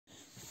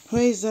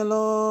Praise the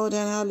Lord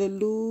and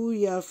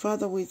hallelujah.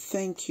 Father, we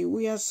thank you.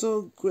 We are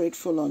so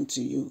grateful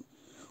unto you.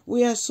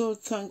 We are so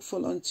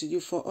thankful unto you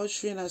for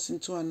ushering us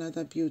into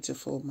another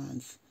beautiful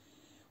month.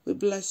 We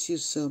bless you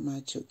so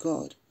much, O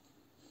God.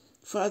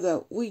 Father,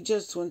 we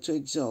just want to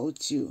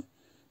exalt you.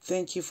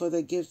 Thank you for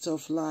the gift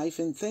of life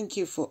and thank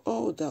you for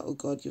all that, O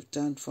God, you've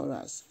done for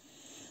us.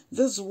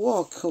 This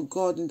walk, O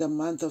God, in the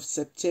month of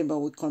September,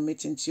 we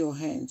commit into your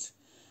hands.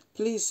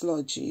 Please,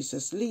 Lord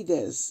Jesus, lead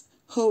us.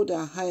 Hold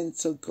our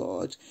hands, O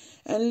God,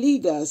 and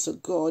lead us, O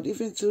God,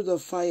 even through the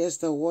fires,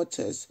 the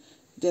waters,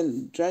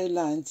 the dry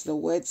lands, the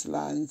wet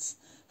lands,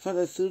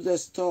 Father, through the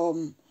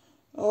storm,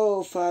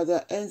 oh,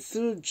 Father, and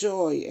through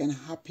joy and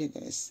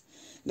happiness.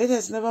 Let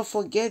us never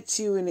forget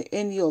you in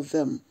any of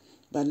them,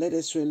 but let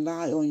us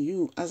rely on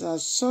you as our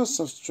source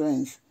of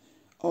strength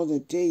all the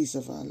days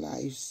of our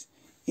lives.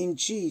 In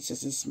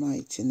Jesus'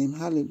 mighty name,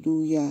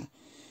 hallelujah.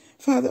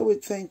 Father, we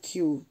thank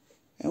you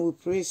and we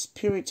pray,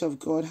 Spirit of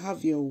God,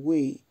 have your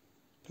way.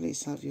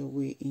 Please have your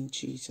way in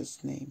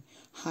Jesus' name.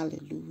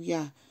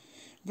 Hallelujah.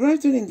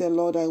 Brethren in the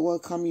Lord, I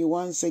welcome you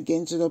once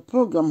again to the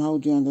program, How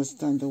Do You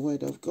Understand the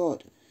Word of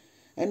God?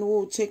 And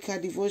we'll take our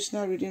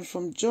devotional reading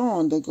from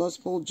John, the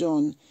Gospel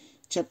John,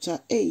 chapter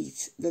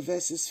 8, the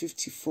verses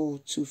 54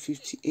 to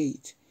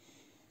 58.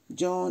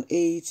 John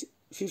 8,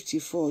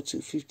 54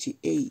 to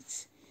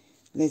 58.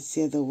 Let's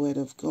hear the Word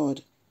of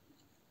God.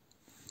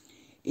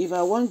 If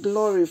I want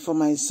glory for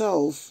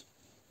myself,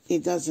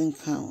 it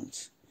doesn't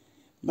count.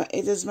 But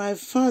it is my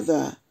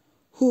Father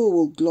who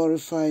will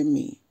glorify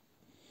me.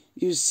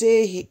 You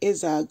say he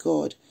is our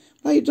God,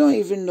 but you don't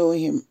even know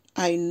him.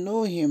 I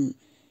know him.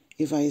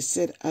 If I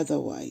said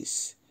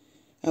otherwise,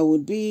 I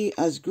would be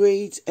as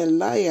great a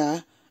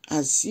liar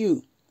as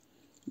you.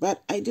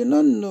 But I do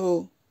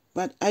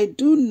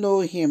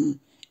know him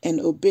and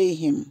obey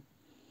him.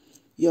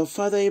 Your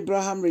father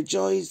Abraham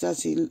rejoiced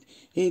as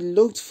he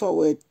looked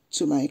forward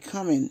to my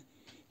coming.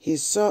 He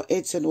saw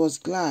it and was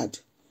glad.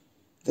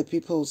 The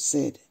people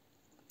said,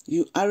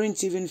 you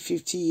aren't even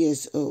 50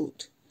 years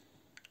old.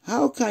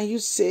 How can you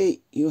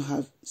say you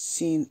have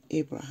seen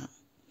Abraham?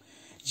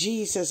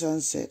 Jesus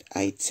answered,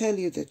 I tell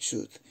you the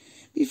truth.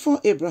 Before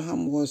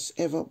Abraham was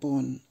ever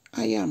born,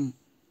 I am.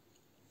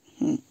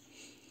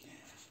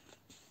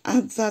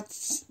 At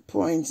that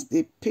point,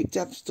 they picked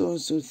up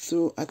stones to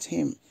throw at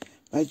him,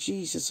 but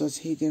Jesus was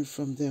hidden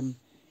from them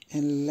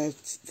and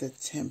left the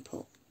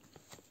temple.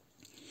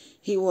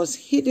 He was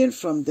hidden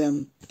from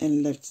them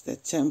and left the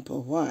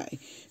temple. Why?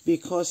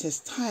 Because his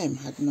time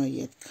had not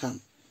yet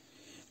come.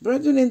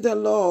 Brethren in the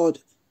Lord,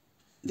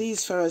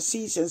 these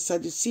Pharisees and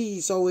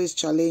Sadducees always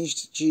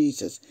challenged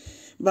Jesus.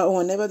 But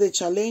whenever they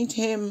challenged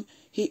him,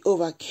 he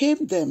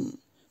overcame them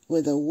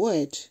with a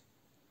word.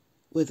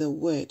 With a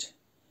word.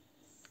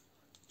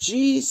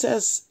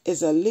 Jesus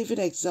is a living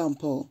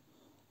example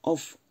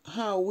of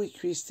how we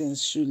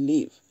Christians should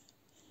live.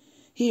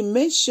 He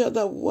made sure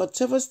that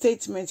whatever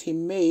statement he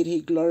made, he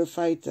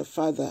glorified the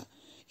Father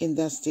in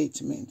that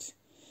statement.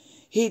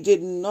 He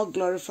did not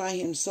glorify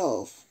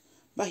himself,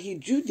 but he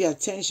drew the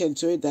attention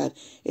to it that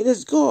it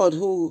is God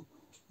who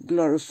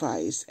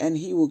glorifies and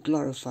he will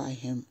glorify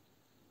him.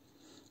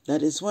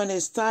 That is when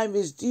his time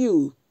is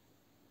due.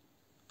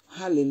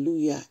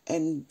 Hallelujah.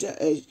 And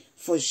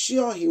for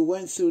sure he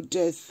went through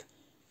death,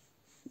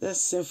 that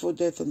sinful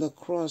death on the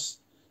cross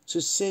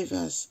to save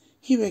us.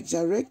 He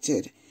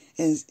resurrected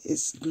and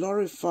is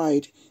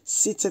glorified,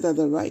 seated at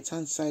the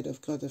right-hand side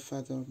of God the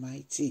Father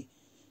Almighty.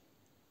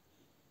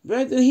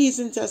 Brethren, he is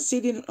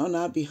interceding on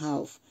our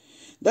behalf.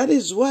 That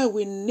is why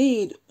we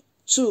need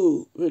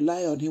to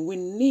rely on him. We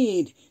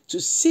need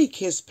to seek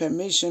his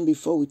permission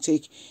before we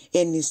take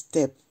any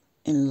step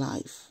in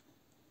life.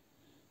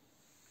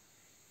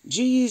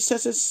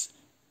 Jesus'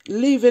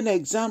 living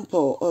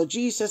example, or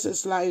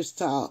Jesus'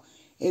 lifestyle,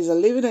 is a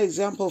living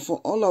example for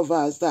all of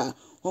us that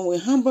when we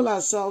humble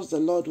ourselves, the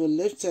Lord will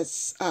lift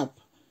us up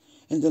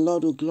and the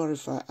Lord will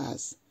glorify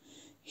us.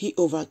 He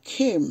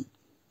overcame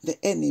the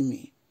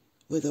enemy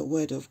with the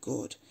word of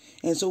God.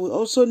 And so we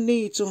also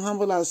need to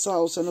humble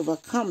ourselves and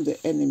overcome the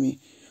enemy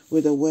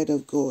with the word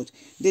of God.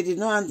 They did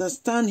not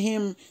understand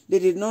him. They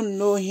did not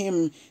know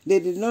him.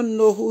 They did not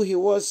know who he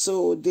was,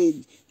 so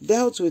they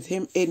dealt with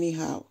him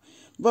anyhow.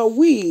 But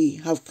we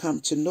have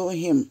come to know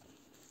him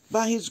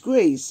by his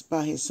grace,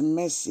 by his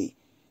mercy.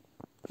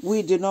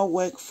 We do not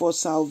work for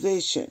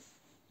salvation.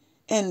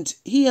 And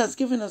he has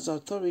given us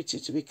authority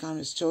to become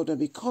his children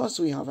because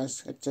we have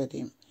accepted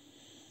him.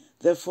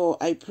 Therefore,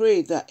 I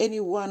pray that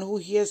anyone who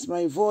hears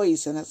my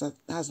voice and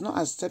has not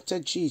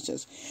accepted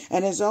Jesus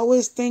and is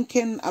always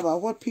thinking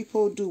about what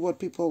people do, what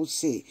people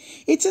say,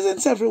 it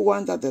isn't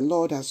everyone that the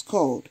Lord has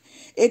called.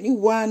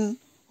 Anyone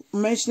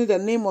mentioning the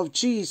name of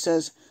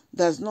Jesus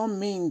does not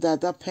mean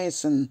that that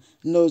person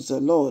knows the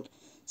Lord.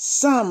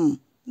 Some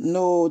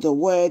know the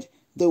word.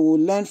 They will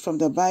learn from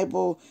the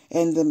Bible,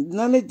 and the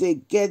knowledge they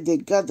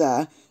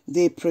gather,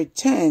 they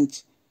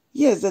pretend.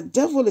 Yes, the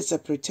devil is a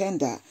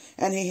pretender,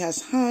 and he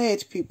has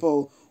hired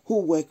people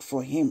who work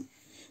for him.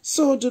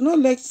 So do not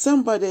let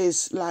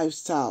somebody's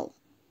lifestyle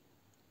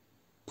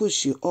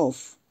push you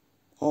off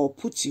or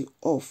put you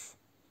off,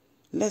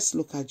 let's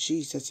look at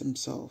Jesus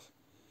himself.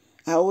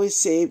 I always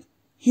say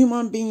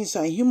human beings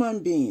are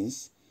human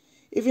beings.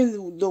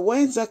 Even the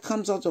words that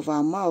comes out of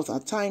our mouth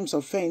at times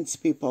offend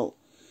people.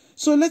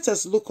 So let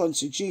us look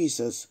unto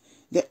Jesus,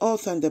 the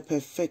author and the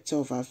perfecter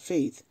of our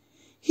faith.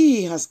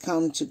 He has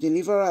come to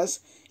deliver us,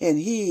 and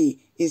he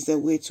is the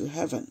way to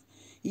heaven.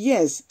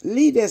 Yes,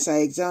 leaders are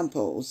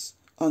examples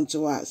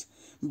unto us,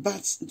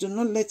 but do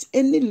not let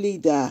any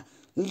leader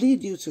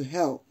lead you to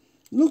hell.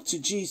 Look to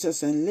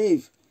Jesus and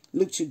live.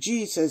 Look to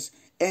Jesus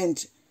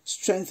and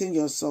strengthen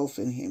yourself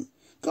in him.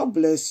 God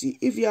bless you.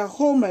 If you are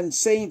home and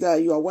saying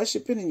that you are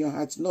worshiping in your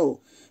heart,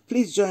 no,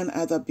 please join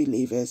other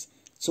believers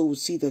so we'll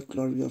see the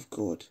glory of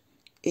God.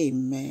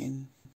 Amen.